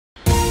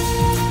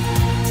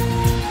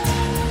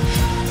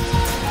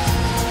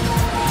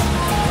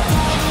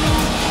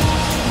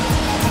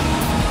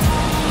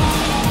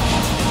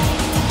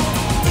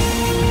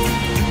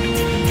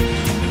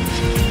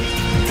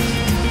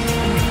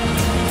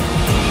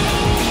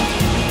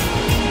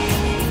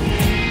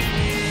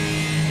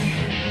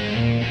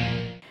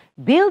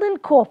Building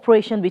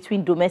cooperation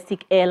between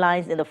domestic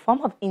airlines in the form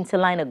of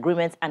interline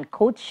agreements and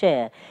code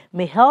share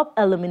may help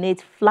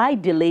eliminate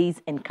flight delays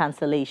and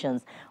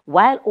cancellations,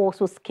 while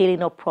also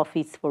scaling up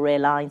profits for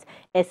airlines,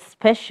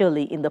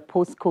 especially in the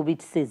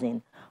post-COVID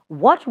season.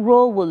 What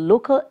role will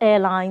local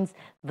airlines,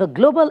 the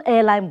global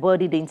airline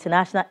body, the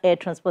International Air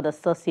Transport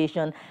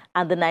Association,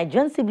 and the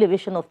Nigerian Civil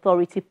Aviation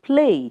Authority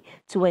play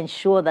to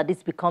ensure that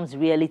this becomes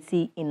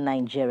reality in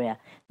Nigeria?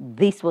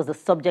 This was the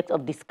subject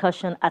of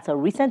discussion at a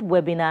recent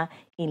webinar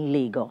in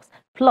Lagos.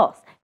 Plus,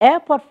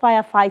 airport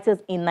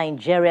firefighters in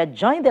Nigeria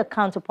joined their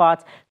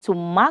counterparts to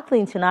mark the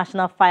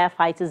International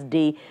Firefighters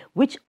Day,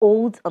 which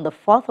holds on the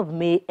 4th of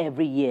May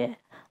every year.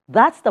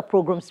 That's the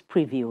program's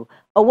preview.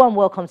 A warm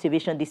welcome to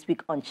Aviation this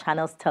week on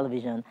Channels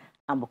Television.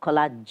 I'm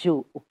Bukola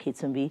Joe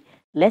Oketumbi.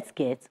 Let's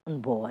get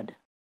on board.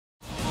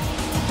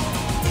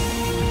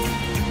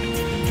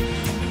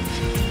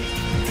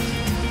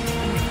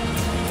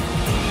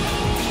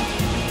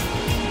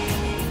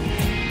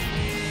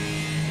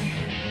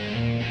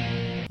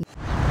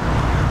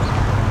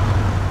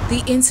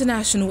 The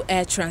International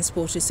Air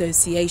Transport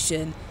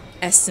Association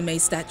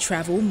estimates that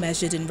travel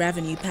measured in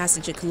revenue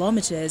passenger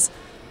kilometers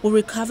will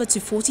recover to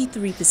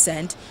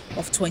 43%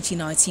 of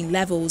 2019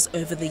 levels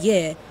over the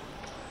year.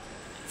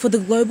 For the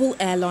global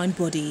airline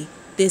body,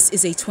 this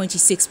is a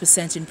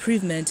 26%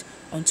 improvement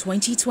on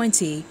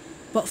 2020,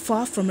 but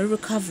far from a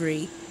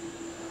recovery.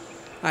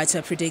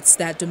 ITA predicts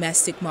that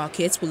domestic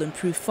markets will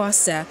improve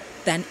faster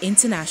than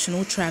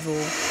international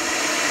travel.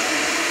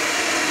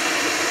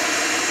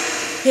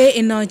 Here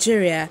in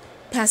Nigeria,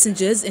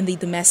 passengers in the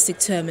domestic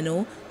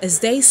terminal, as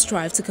they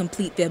strive to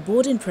complete their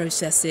boarding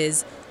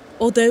processes,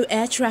 although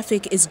air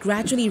traffic is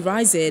gradually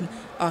rising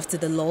after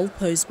the lull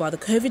posed by the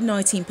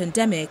COVID-19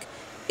 pandemic,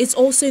 it's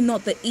also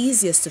not the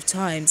easiest of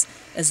times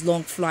as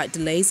long flight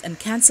delays and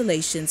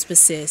cancellations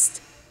persist.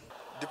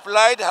 The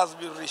flight has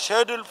been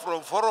rescheduled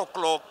from 4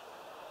 o'clock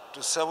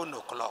to 7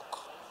 o'clock.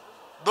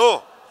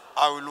 Though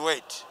I will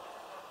wait,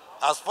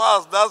 as far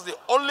as that's the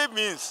only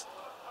means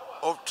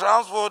of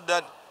transport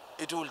that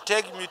it will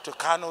take me to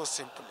Kano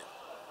simply.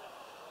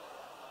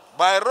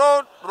 By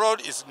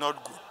road is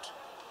not good.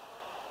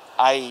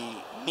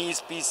 I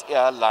missed Peace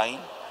Airline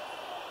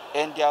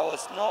and there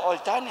was no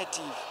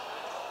alternative.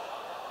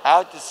 I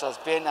had to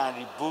suspend and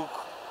rebook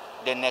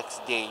the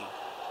next day.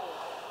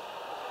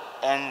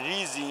 And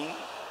reason,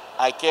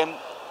 I came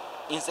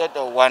instead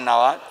of 1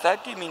 hour,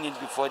 30 minutes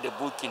before the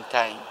booking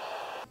time.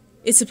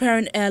 It's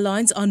apparent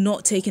airlines are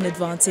not taking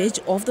advantage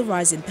of the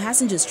rise in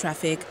passengers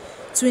traffic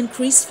to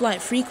increase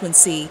flight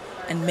frequency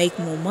and make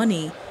more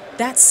money.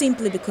 That's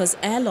simply because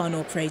airline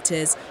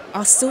operators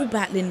are still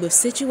battling with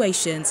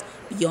situations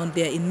beyond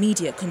their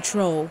immediate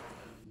control.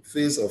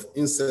 Phase of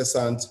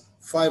incessant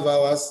 5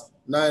 hours,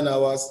 9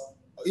 hours,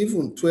 or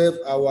even 12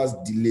 hours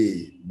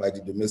delay by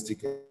the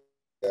domestic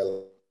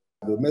airlines.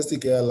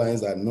 Domestic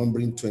airlines are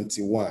numbering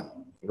 21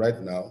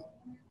 right now,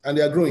 and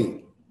they are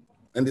growing,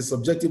 and they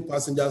subjecting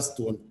passengers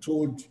to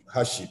untold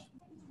hardship.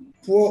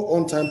 Poor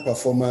on-time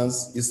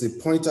performance is a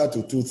pointer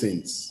to two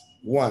things.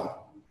 One,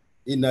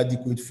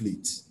 inadequate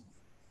fleet.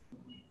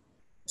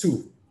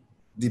 Two,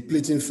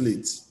 depleting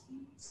fleet.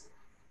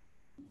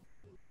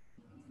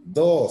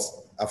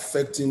 Thus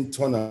affecting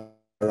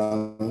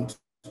turnaround,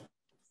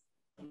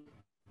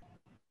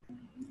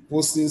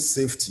 posing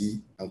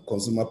safety and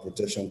consumer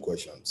protection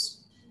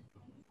questions.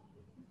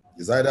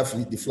 It's either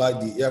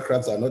the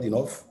aircrafts are not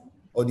enough,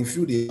 or the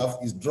fuel they have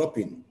is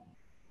dropping.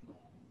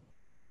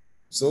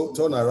 So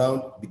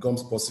turnaround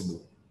becomes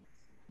possible.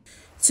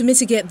 To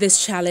mitigate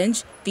this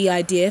challenge, the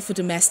idea for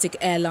domestic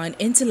airline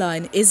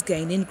interline is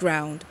gaining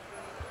ground.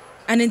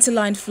 An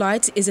interline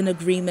flight is an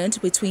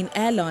agreement between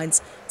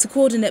airlines to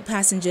coordinate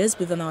passengers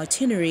with an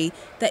itinerary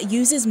that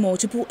uses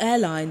multiple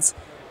airlines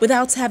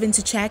without having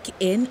to check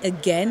in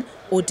again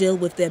or deal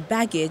with their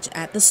baggage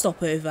at the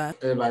stopover.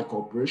 Airline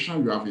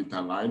cooperation, you have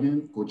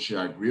interlining,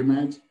 codeshare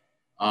agreement,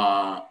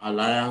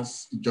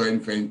 alliance,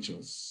 joint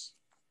ventures.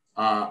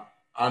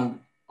 And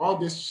all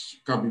this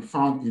can be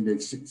found in a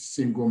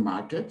single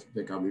market.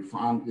 They can be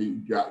found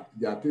in,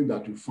 there are things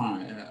that you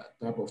find,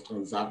 type of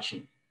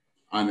transaction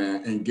and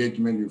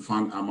engagement you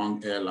find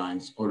among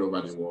airlines all over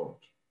the world.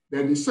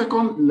 Then the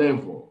second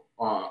level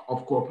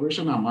of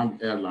cooperation among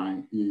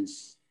airlines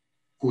is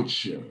code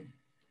sharing.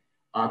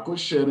 Code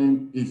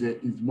sharing is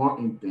more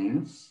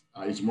intense,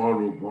 it's more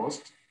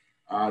robust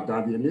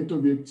than a little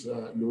bit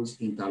those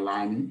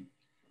interlining.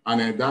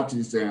 And that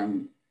is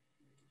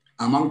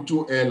among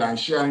two airlines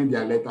sharing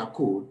their letter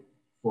code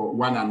for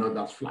one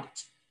another's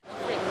flight.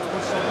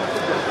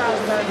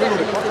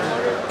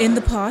 In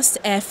the past,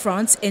 Air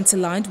France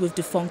interlined with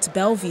defunct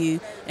Bellevue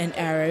and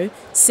Aero.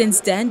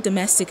 Since then,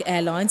 domestic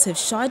airlines have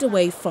shied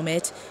away from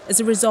it as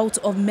a result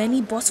of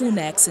many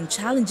bottlenecks and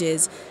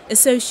challenges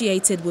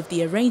associated with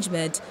the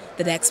arrangement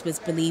that experts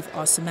believe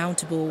are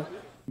surmountable.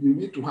 You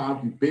need to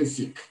have the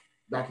basic,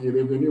 that is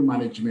revenue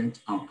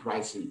management and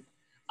pricing.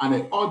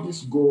 And all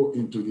this go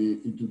into the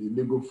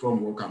legal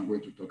framework I'm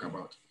going to talk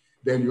about.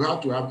 Then you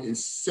have to have a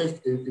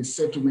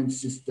settlement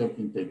system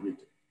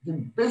integrated. The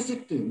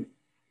basic thing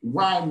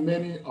why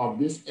many of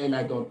these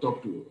airlines don't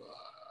talk to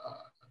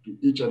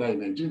each other in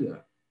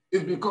Nigeria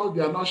is because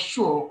they are not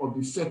sure of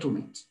the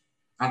settlement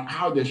and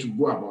how they should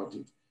go about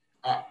it.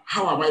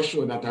 How am I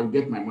sure that I will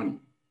get my money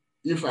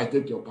if I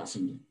take your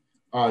passenger?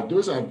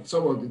 Those are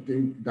some of the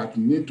things that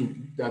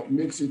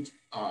makes it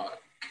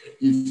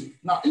easy.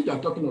 Now, if you're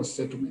talking of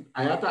settlement,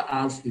 IATA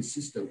has a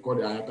system called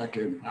the IATA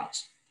Clearing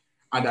House,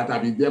 and that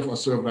have been there for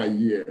several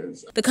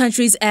years. The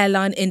country's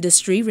airline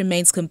industry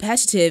remains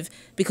competitive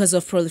because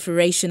of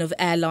proliferation of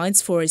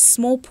airlines for a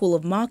small pool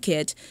of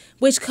market,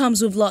 which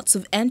comes with lots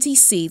of empty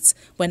seats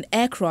when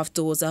aircraft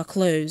doors are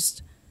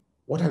closed.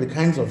 What are the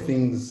kinds of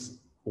things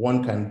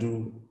one can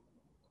do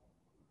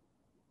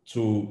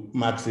to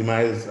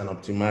maximize and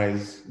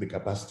optimize the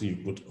capacity you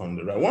put on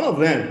the route? One of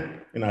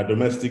them in our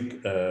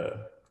domestic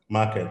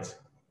market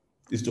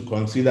is to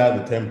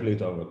consider the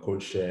template of a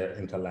code share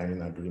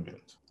interlining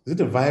agreement. Is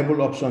it a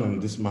viable option in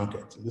this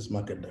market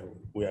that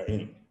we are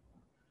in?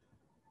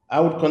 I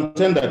would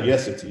contend that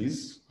yes, it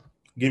is,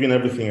 given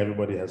everything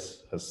everybody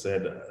has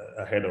said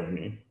ahead of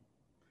me.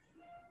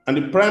 And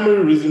the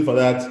primary reason for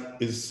that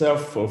is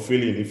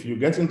self-fulfilling. If you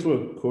get into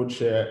a code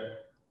share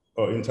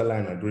or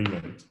interline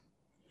agreement,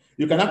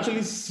 you can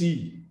actually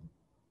see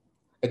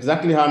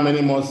exactly how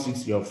many more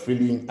seats you're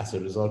filling as a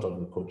result of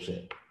the code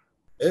share.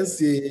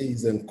 NCAA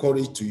is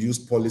encouraged to use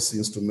policy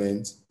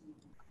instruments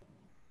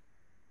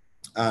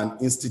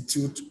and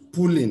institute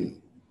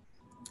pooling,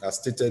 as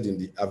stated in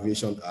the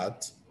Aviation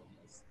Act,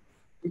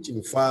 which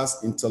infers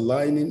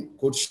interlining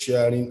code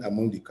sharing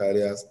among the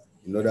carriers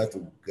in order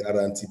to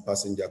guarantee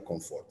passenger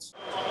comfort.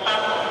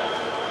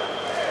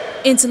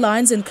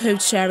 Interlines and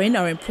code sharing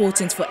are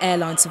important for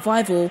airline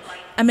survival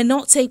and may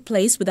not take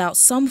place without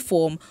some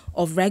form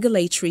of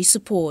regulatory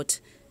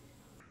support.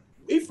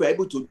 If we're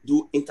able to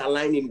do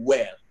interlining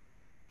well,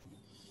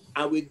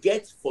 and we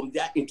get from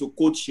there into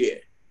code share,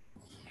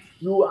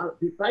 you are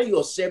preparing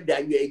yourself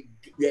that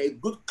you're a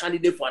good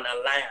candidate for an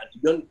alliance,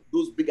 beyond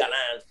those big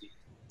alliances,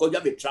 because you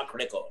have a track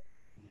record.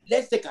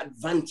 Let's take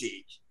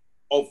advantage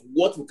of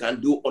what we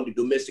can do on the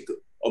domestic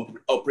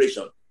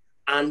operation.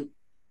 And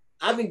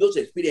having those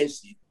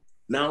experiences,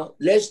 now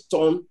let's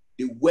turn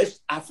the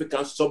West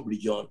African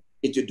sub-region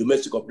into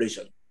domestic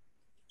operation.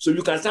 So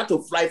you can start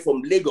to fly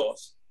from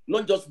Lagos,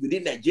 not just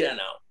within Nigeria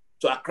now,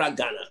 to Accra,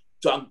 Ghana,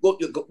 to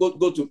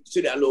go to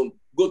Sierra Leone,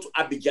 go to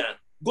Abidjan,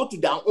 go to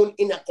their own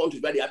inner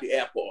countries where they have the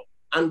airport,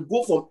 and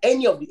go from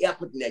any of the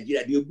airports in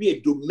Nigeria. There will be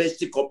a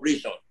domestic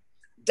operation.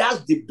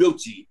 That's the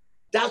beauty.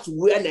 That's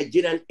where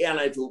Nigerian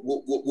airlines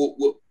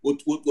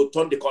will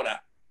turn the corner.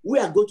 We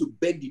are going to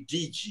beg the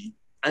DG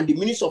and the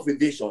Minister of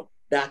Aviation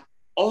that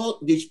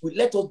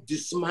let us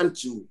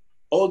dismantle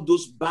all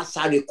those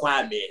BASA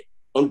requirements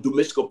on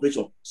domestic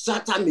operation.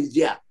 SATAM is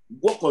there.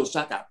 Work on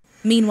SATAM.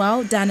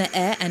 Meanwhile, Dana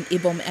Air and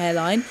Ibom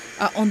Airline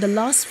are on the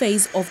last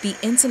phase of the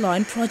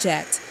Interline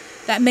project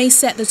that may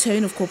set the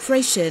tone of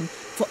cooperation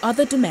for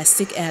other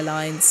domestic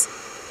airlines.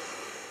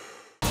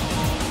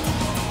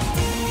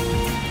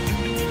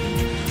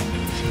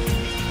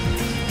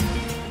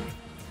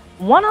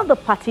 One of the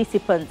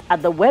participants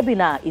at the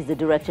webinar is the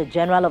Director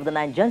General of the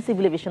Nigerian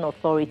Civil Aviation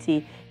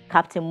Authority,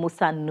 Captain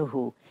Musa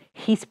Nuhu.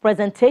 His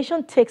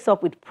presentation takes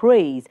up with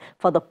praise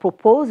for the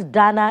proposed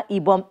Dana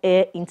Ibom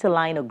Air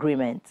Interline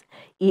Agreement.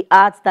 He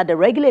adds that the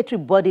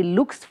regulatory body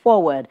looks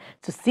forward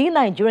to seeing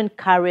Nigerian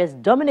carriers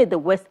dominate the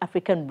West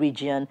African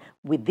region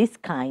with this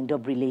kind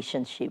of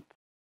relationship.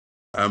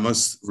 I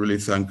must really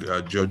thank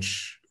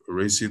Judge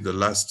Racy, the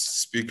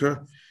last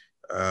speaker,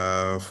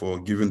 for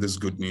giving this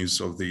good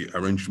news of the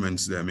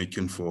arrangements they're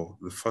making for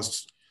the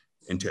first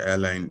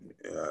inter-airline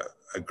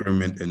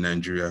agreement in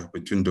Nigeria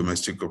between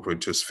domestic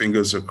operators.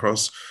 Fingers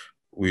across.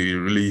 We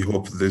really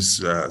hope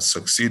this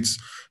succeeds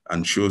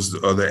and shows the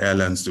other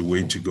airlines the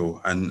way to go.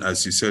 And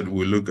as you said,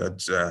 we look at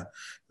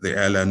the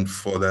airline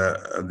for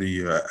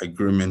the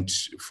agreement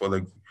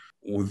for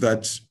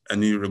without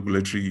any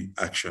regulatory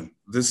action.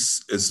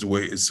 This is the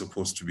way it's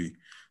supposed to be.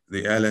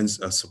 The airlines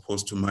are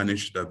supposed to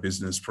manage their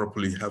business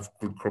properly, have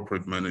good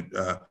corporate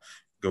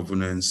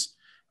governance,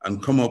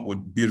 and come up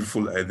with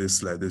beautiful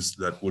ideas like this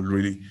that will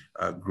really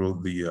grow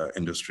the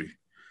industry.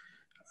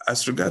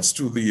 As regards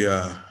to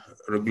the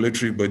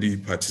regulatory body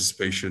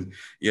participation,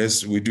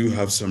 yes, we do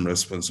have some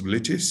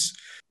responsibilities.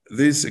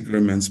 These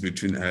agreements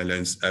between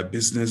airlines are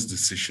business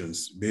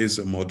decisions based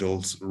on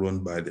models run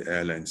by the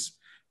airlines.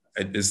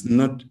 It is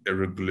not a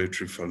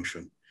regulatory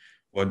function.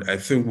 But I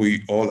think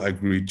we all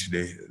agree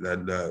today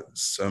that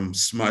some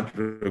smart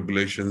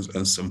regulations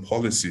and some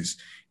policies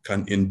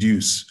can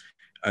induce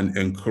and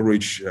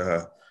encourage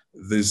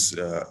these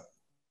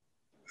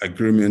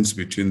agreements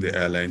between the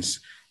airlines.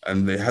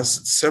 And it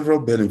has several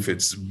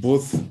benefits,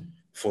 both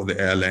for the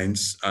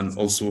airlines and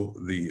also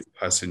the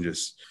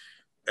passengers.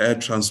 Air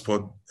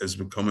transport is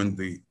becoming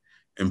the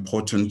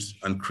important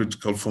and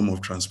critical form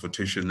of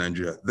transportation in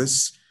Nigeria.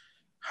 This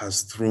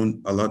has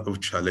thrown a lot of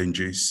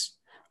challenges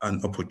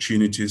and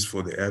opportunities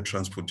for the air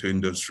transport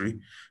industry.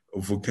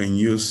 If we can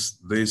use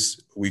this,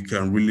 we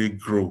can really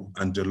grow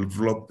and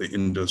develop the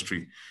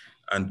industry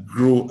and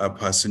grow our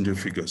passenger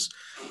figures.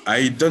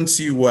 I don't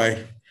see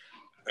why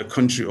a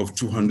country of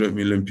 200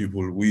 million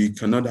people, we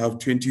cannot have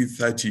 20,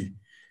 30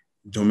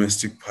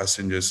 domestic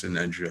passengers in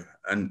Nigeria.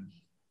 And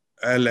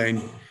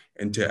airline,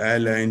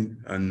 inter-airline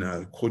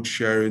and code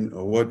sharing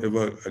or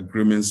whatever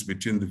agreements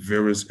between the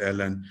various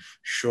airlines,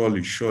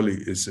 surely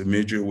is a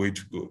major way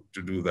to go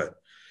to do that.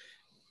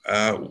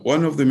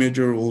 One of the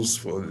major rules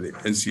for the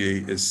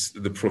NCA is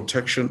the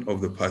protection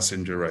of the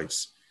passenger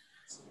rights.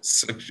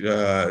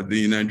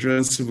 The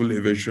Nigerian Civil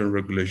Aviation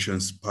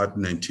Regulations, Part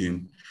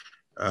 19,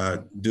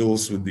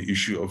 deals with the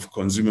issue of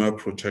consumer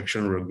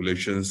protection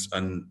regulations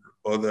and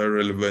other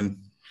relevant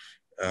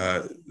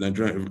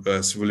Nigerian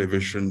civil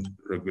aviation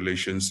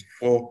regulations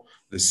for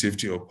the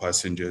safety of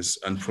passengers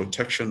and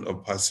protection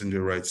of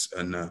passenger rights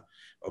and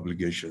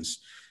obligations.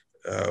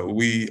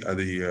 We at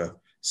the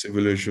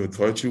Civil Aviation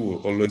Authority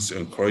will always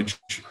encourage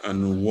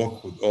and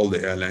work with all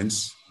the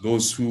airlines.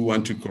 Those who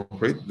want to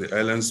cooperate, the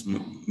airlines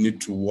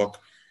need to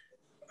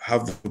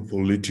have the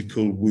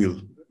political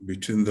will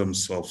between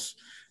themselves,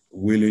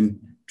 willing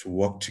to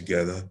work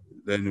together.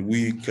 Then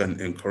we can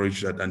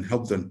encourage that and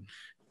help them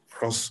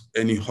cross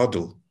any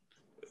hurdle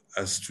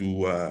as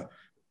to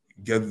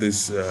get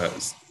this,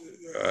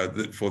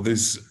 for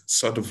this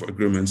sort of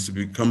agreements to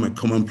become a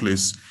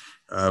commonplace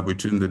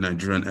between the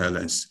Nigerian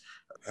airlines.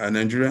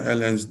 Nigerian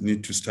airlines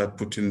need to start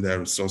putting their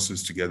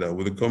resources together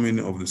with the coming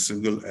of the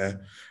single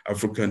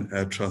African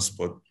air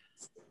transport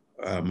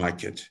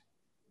market.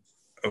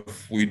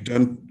 If we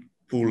don't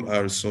pull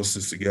our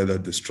resources together,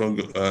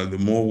 the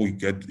more we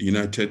get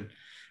united,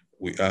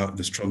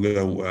 the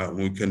stronger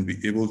we can be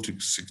able to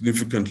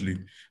significantly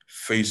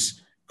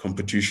face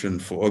competition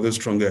for other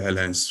stronger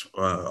airlines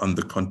on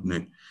the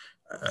continent.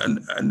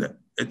 And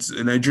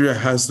Nigeria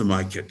has the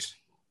market.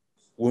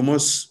 We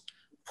must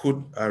put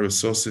our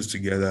resources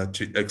together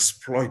to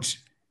exploit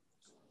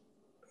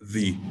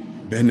the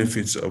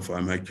benefits of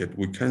our market.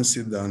 We can't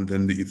sit down,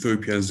 then the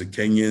Ethiopians, the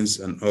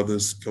Kenyans, and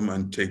others come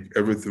and take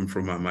everything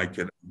from our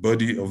market.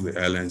 Body of the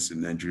airlines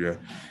in Nigeria,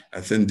 I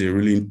think they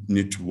really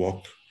need to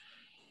work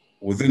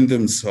within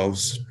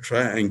themselves,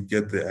 try and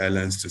get the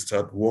airlines to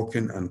start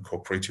working and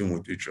cooperating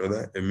with each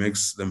other. It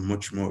makes them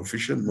much more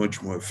efficient,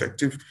 much more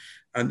effective,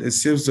 and it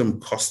saves them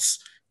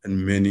costs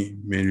in many,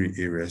 many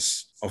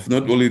areas of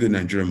not only the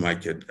Nigerian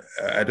market.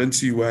 I don't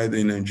see why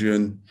the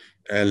Nigerian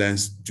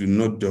airlines do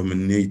not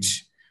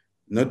dominate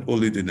not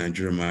only the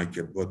Nigerian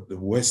market, but the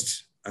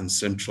West and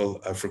Central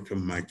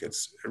African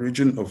markets, a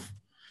region of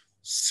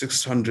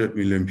 600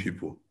 million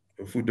people.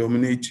 If we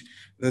dominate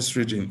this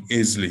region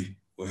easily,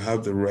 we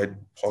have the right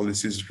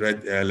policies,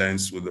 right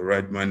airlines with the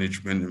right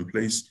management in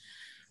place,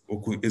 we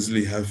could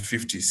easily have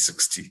 50,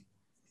 60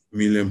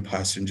 million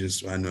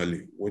passengers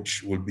annually,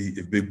 which will be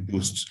a big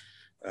boost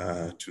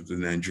to the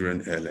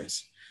Nigerian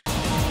airlines.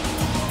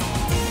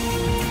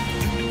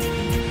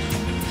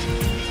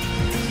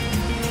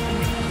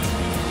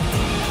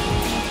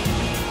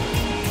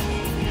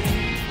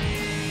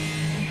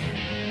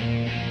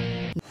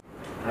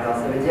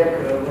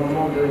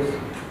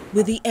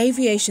 With the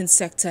aviation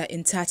sector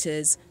in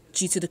tatters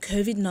due to the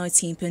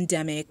COVID-19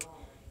 pandemic,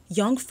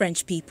 young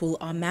French people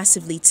are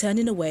massively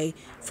turning away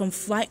from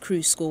flight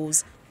crew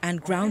schools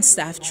and ground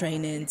staff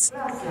trainings.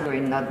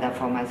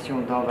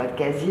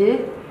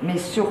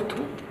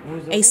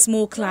 A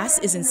small class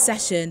is in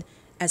session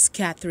as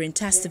Catherine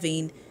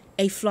Tastavine,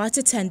 a flight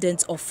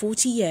attendant of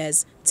 40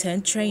 years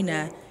turned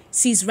trainer,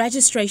 sees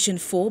registration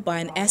fall by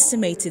an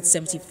estimated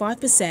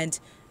 75%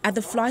 at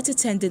the flight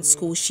attendant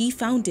school she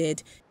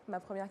founded.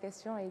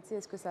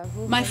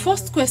 My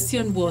first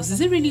question was,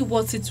 is it really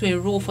worth it to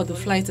enroll for the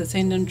flight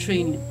attendant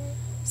training?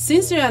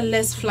 Since there are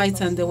less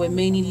flights and there were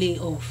many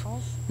layoffs,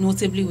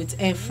 notably with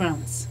Air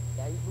France,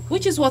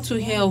 which is what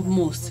we hear of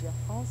most.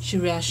 She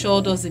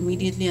reassured us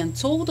immediately and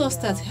told us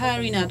that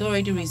hiring had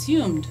already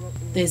resumed.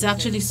 There's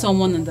actually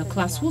someone in the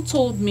class who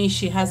told me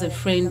she has a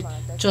friend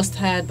just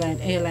hired by an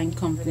airline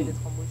company.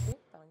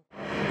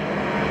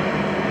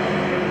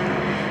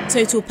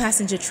 Total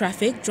passenger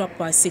traffic dropped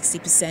by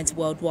 60%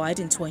 worldwide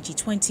in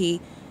 2020,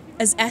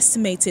 as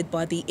estimated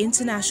by the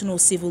International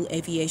Civil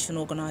Aviation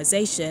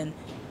Organization,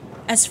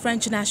 as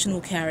French national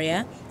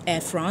carrier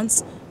Air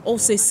France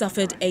also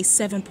suffered a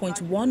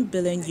 7.1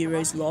 billion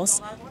euros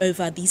loss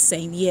over the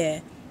same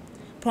year,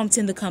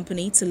 prompting the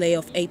company to lay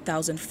off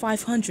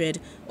 8,500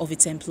 of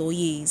its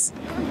employees.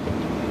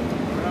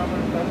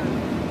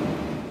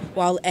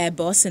 While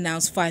Airbus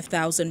announced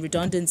 5,000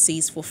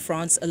 redundancies for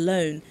France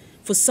alone,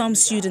 for some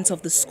students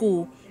of the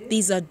school,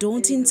 these are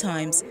daunting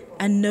times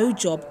and no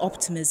job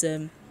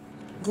optimism.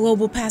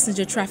 Global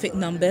passenger traffic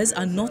numbers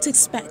are not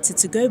expected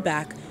to go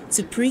back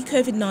to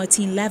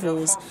pre-COVID-19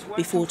 levels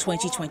before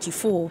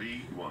 2024,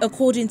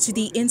 according to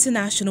the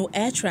International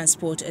Air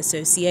Transport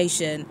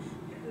Association.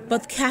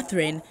 But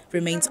Catherine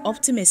remains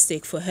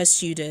optimistic for her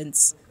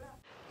students.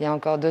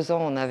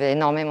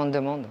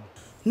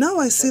 Now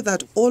I see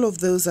that all of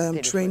those I am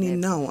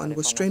training now and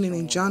was training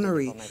in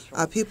January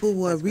are people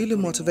who are really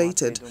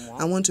motivated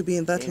and want to be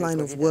in that line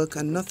of work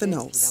and nothing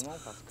else.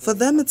 For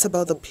them, it's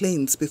about the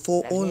planes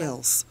before all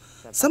else.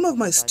 Some of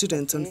my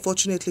students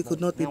unfortunately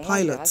could not be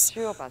pilots.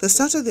 They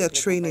started their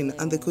training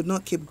and they could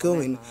not keep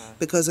going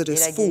because it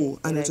is full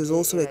and it is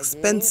also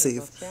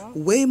expensive,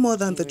 way more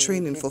than the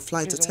training for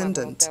flight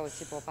attendant.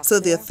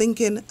 So they're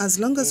thinking, as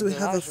long as we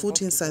have a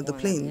foot inside the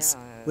planes,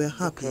 we're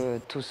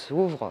happy.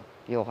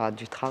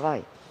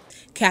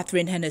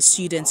 Catherine and her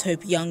students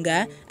hope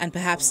younger and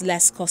perhaps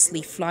less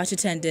costly flight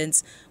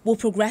attendants will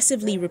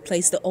progressively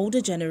replace the older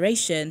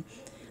generation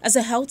as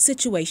the health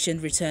situation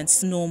returns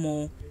to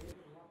normal.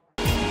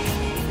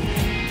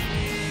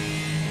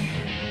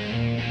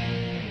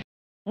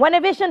 When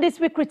Aviation This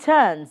Week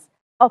returns,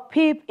 a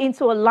peep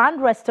into a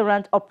land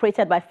restaurant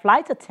operated by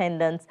flight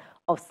attendants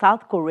of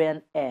South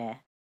Korean Air.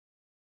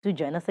 Do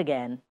join us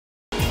again.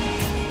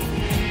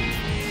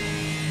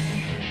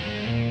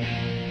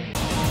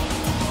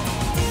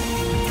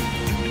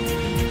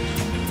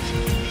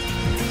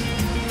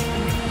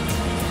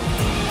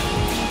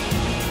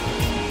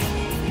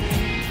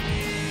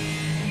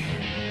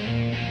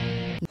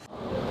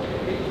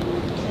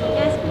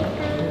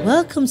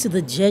 Welcome to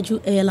the Jeju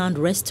Airland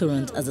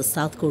restaurant as the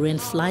South Korean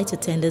flight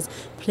attendants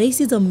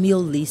places a meal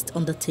list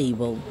on the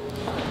table.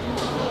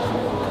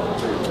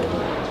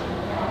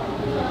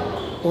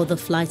 Other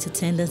flight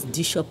attendants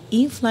dish up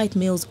in-flight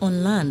meals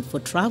on land for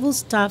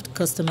travel-starved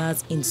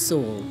customers in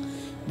Seoul.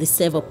 They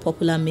serve up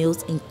popular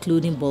meals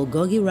including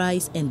bulgogi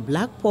rice and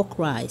black pork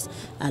rice,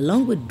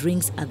 along with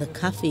drinks at the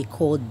cafe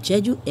called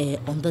Jeju Air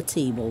on the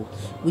Table,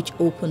 which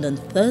opened on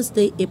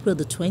Thursday, April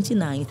the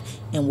 29th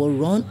and will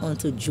run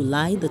until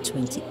July the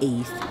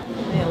 28th.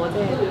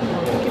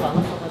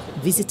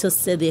 Visitors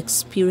said the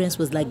experience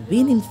was like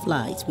being in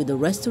flight, with the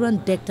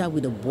restaurant decked out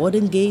with a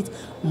boarding gate,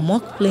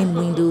 mock plane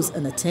windows,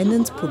 and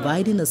attendants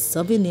providing a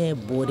souvenir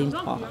boarding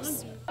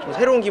pass.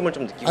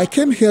 I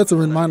came here to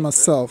remind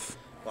myself.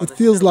 It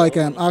feels like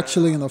I am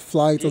actually in a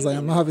flight as I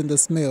am having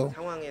this meal,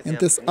 in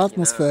this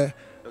atmosphere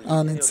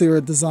and interior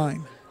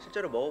design.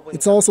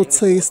 It also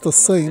tastes the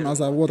same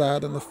as I would have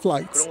had in the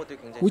flight,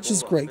 which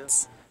is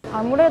great. I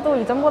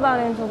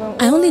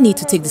only need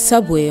to take the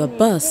subway or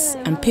bus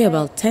and pay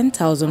about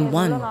 10,000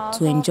 won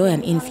to enjoy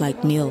an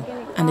in-flight meal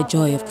and the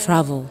joy of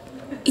travel.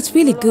 It's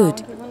really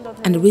good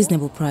and a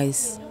reasonable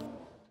price.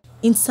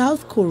 In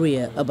South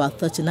Korea, about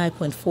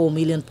 39.4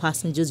 million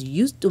passengers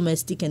used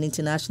domestic and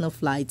international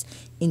flights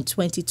in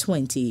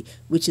 2020,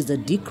 which is a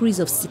decrease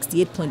of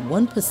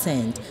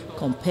 68.1%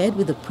 compared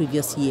with the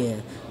previous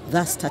year.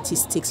 That's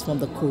statistics from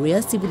the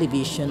Korea Civil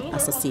Aviation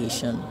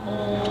Association.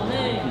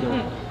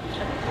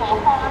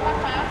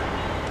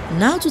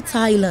 Now to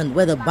Thailand,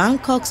 where the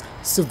Bangkok's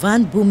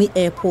Suvarnabhumi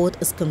Airport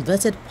has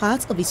converted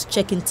part of its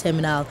check-in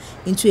terminal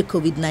into a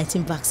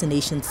COVID-19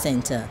 vaccination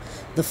center.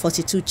 The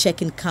 42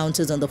 check-in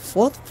counters on the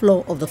 4th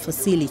floor of the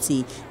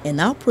facility are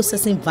now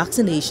processing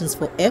vaccinations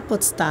for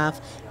airport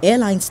staff,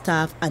 airline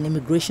staff and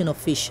immigration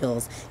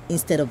officials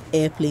instead of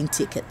airplane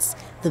tickets.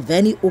 The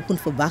venue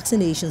opened for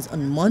vaccinations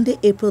on Monday,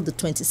 April the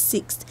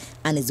 26th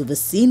and is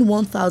overseeing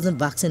 1,000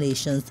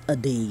 vaccinations a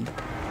day.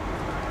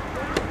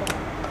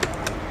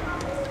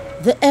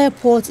 The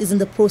airport is in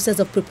the process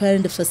of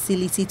preparing the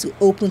facility to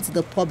open to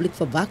the public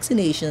for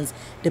vaccinations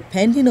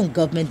depending on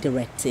government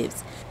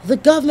directives. The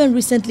government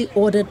recently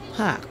ordered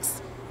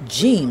parks,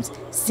 gyms,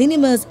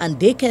 cinemas and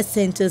daycare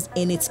centers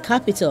in its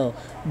capital,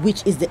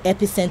 which is the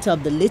epicenter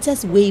of the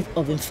latest wave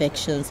of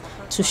infections,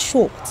 to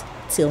shut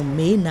till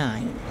May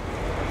 9.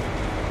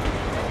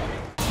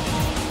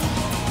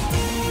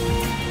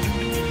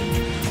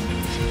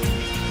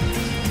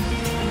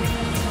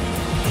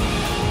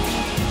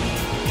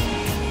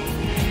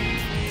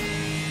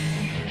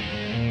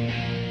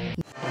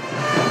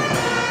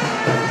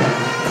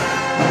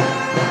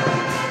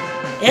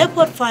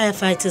 Airport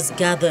firefighters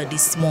gathered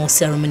this small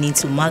ceremony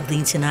to mark the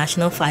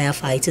International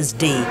Firefighters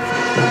Day.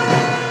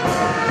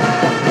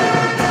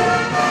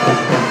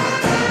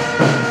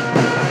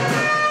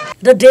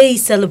 The day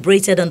is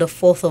celebrated on the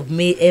 4th of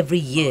May every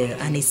year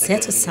and is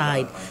set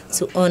aside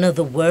to honor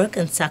the work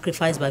and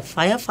sacrifice by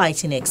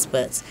firefighting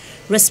experts.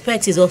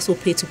 Respect is also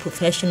paid to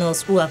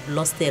professionals who have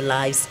lost their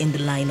lives in the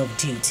line of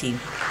duty.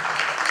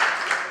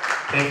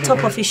 Top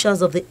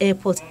officials of the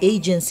airport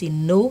agency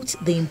note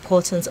the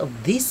importance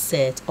of this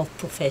set of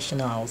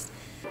professionals.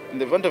 In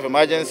the event of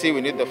emergency, we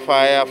need the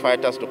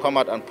firefighters to come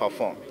out and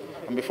perform.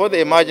 And before the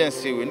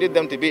emergency, we need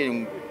them to be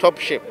in top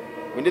shape.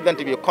 We need them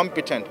to be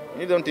competent. We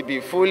need them to be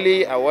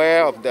fully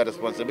aware of their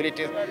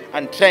responsibilities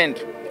and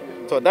trained.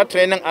 So that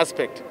training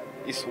aspect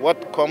is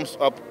what comes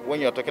up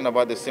when you're talking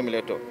about the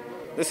simulator.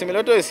 The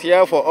simulator is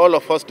here for all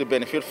of us to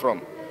benefit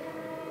from.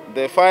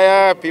 The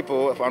fire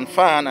people and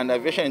FAN and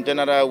aviation in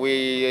general,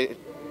 we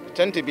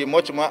tend to be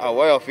much more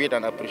aware of it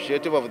and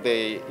appreciative of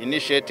the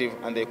initiative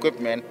and the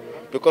equipment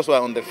because we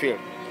are on the field.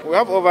 We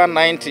have over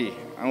 90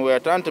 and we are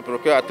trying to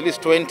procure at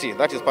least 20.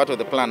 That is part of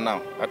the plan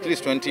now, at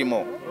least 20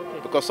 more,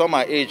 because some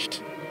are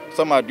aged,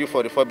 some are due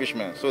for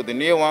refurbishment. So the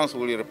new ones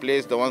will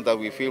replace the ones that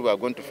we feel we are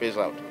going to phase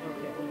out.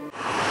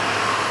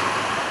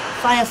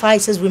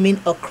 Firefighters remain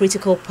a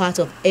critical part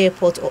of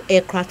airport or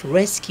aircraft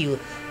rescue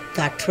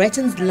that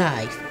threatens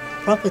life,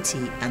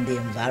 property and the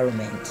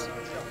environment.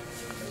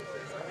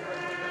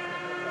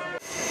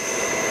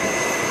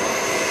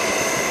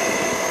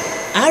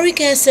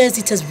 Africa says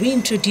it has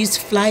reintroduced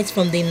flights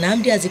from the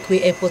Nnamdi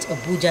Azikiwe Airport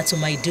Abuja to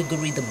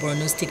Maiduguri, the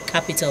Borno state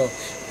capital,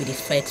 with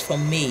effect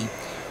from May.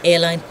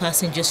 Airline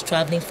passengers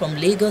traveling from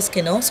Lagos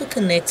can also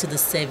connect to the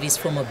service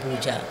from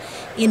Abuja.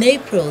 In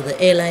April, the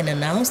airline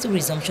announced the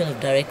resumption of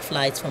direct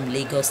flights from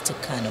Lagos to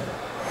Kano.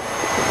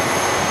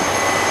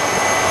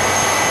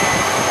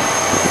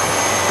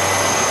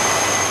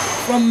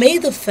 From May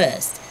the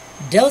 1st,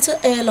 Delta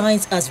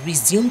Airlines has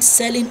resumed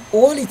selling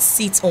all its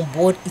seats on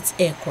board its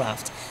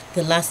aircraft,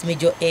 the last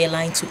major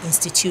airline to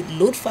institute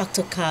load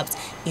factor caps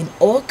in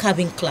all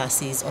cabin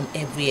classes on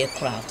every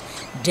aircraft.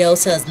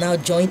 Delta has now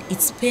joined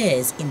its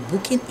peers in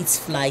booking its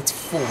flight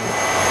full.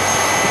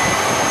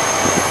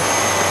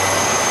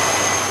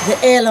 The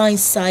airline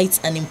cites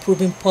an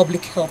improving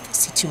public health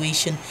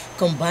situation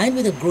combined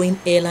with a growing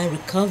airline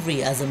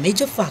recovery as a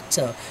major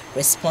factor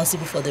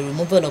responsible for the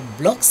removal of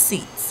blocked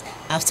seats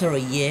after a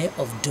year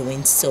of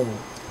doing so.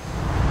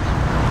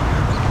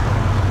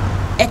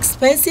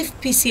 Expensive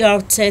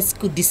PCR tests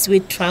could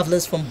dissuade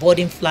travelers from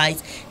boarding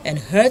flights and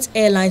hurt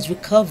airlines'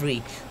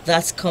 recovery.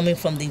 That's coming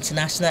from the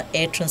International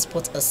Air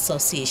Transport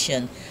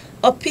Association.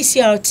 A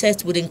PCR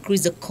test would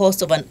increase the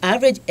cost of an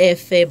average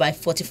airfare by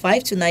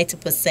 45 to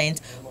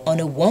 90% on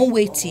a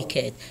one-way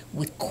ticket,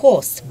 with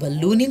costs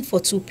ballooning for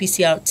 2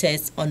 PCR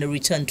tests on a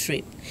return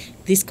trip.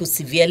 This could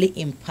severely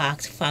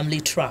impact family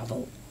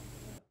travel.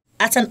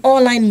 At an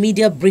online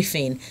media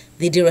briefing,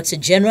 the Director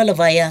General of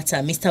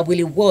IATA, Mr.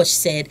 Willie Walsh,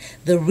 said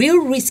the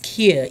real risk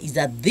here is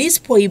that this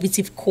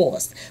prohibitive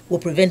cost will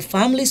prevent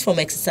families from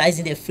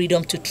exercising their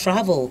freedom to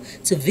travel,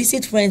 to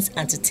visit friends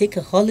and to take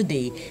a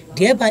holiday,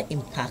 thereby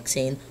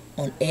impacting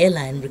on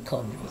airline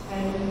recovery.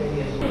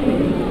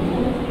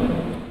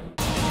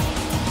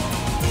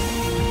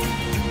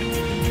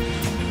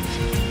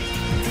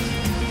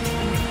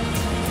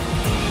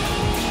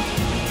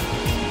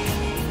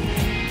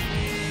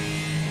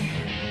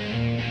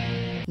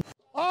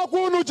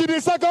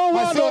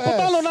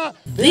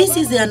 This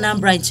is the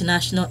Anambra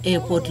International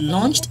Airport,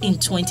 launched in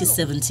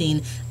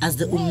 2017 as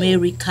the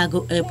Umeri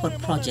Cargo Airport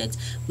project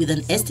with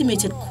an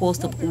estimated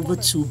cost of over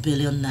 2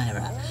 billion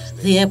naira.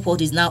 The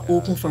airport is now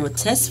open for a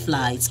test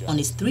flight on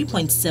its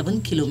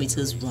 3.7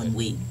 kilometers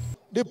runway.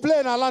 The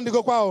plane land.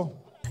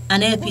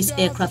 An Air Peace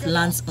aircraft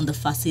lands on the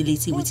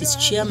facility with its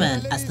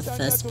chairman as the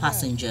first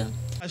passenger.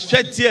 I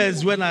shed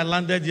tears when I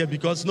landed here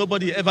because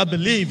nobody ever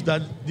believed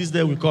that this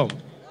day will come.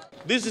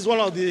 This is one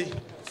of the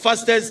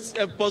fastest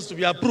airports to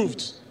be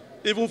approved,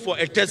 even for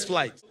a test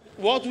flight.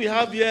 What we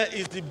have here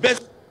is the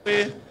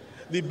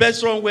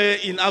best runway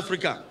in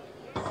Africa,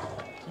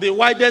 the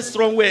widest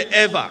runway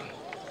ever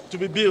to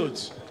be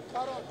built.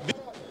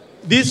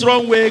 This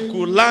runway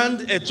could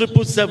land a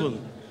 777,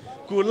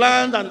 could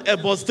land an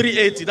Airbus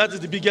 380, that is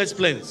the biggest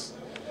planes.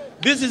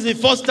 This is the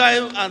first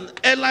time an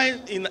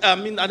airline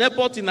an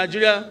airport in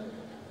Nigeria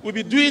will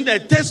be doing a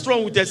test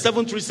run with a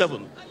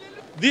 737.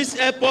 This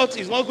airport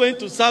is not going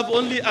to serve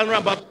only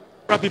Anambra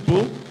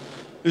people.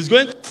 It's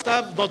going to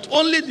serve not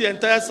only the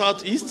entire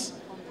Southeast,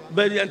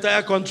 but the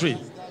entire country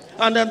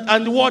and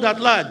the world at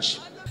large.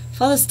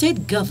 For the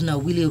state governor,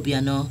 Willie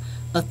Obiano,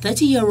 a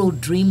 30-year-old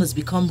dream has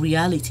become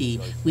reality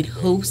with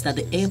hopes that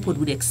the airport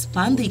would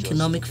expand the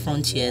economic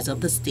frontiers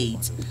of the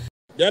state.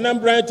 The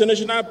Anambra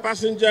International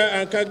Passenger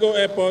and Cargo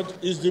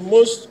Airport is the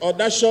most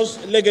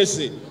audacious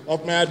legacy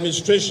of my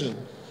administration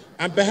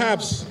and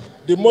perhaps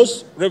the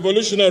most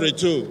revolutionary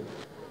too.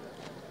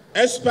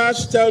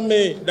 Experts tell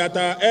me that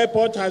our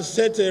airport has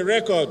set a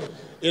record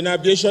in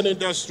aviation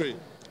industry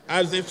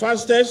as the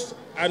fastest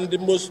and the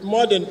most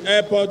modern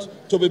airport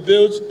to be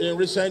built in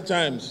recent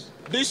times.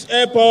 This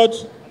airport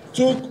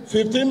took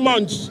 15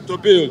 months to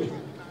build.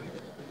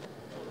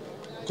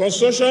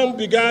 Construction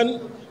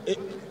began in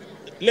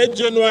late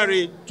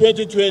January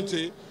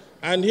 2020,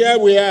 and here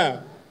we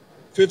are,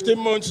 15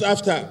 months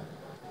after,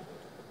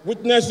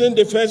 witnessing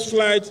the first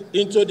flight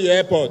into the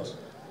airport.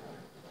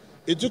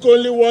 It took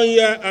only 1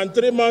 year and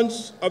 3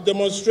 months of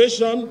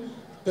demonstration,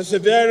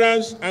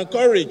 perseverance, and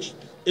courage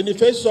in the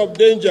face of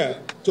danger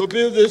to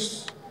build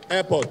this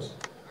airport.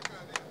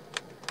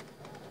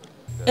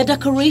 A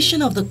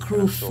decoration of the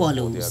crew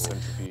follows.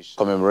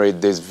 Commemorate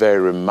this very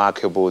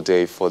remarkable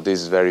day for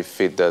this very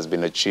feat that has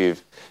been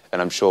achieved,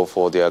 and I'm sure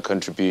for their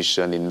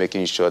contribution in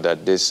making sure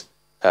that this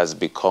has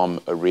become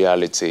a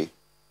reality.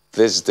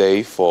 This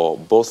day for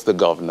both the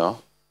governor.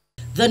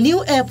 The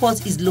new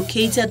airport is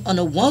located on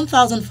a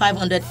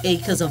 1,500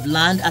 acres of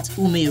land at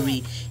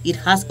Umeri. It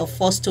has a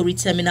 4-story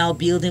terminal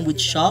building with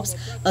shops,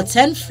 a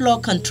 10-floor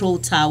control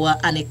tower,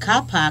 and a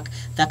car park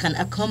that can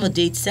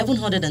accommodate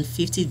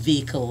 750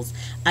 vehicles,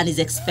 and is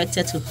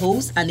expected to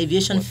host an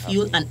aviation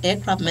fuel and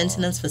aircraft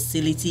maintenance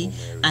facility,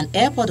 an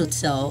airport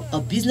hotel,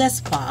 a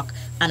business park,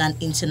 and an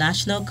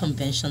international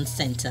convention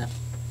center.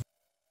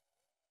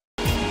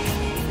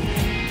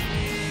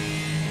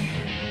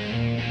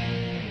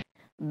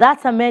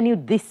 That's our menu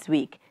this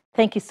week.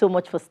 Thank you so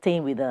much for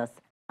staying with us.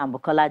 I'm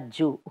Bukola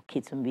Jo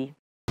Oketumbi.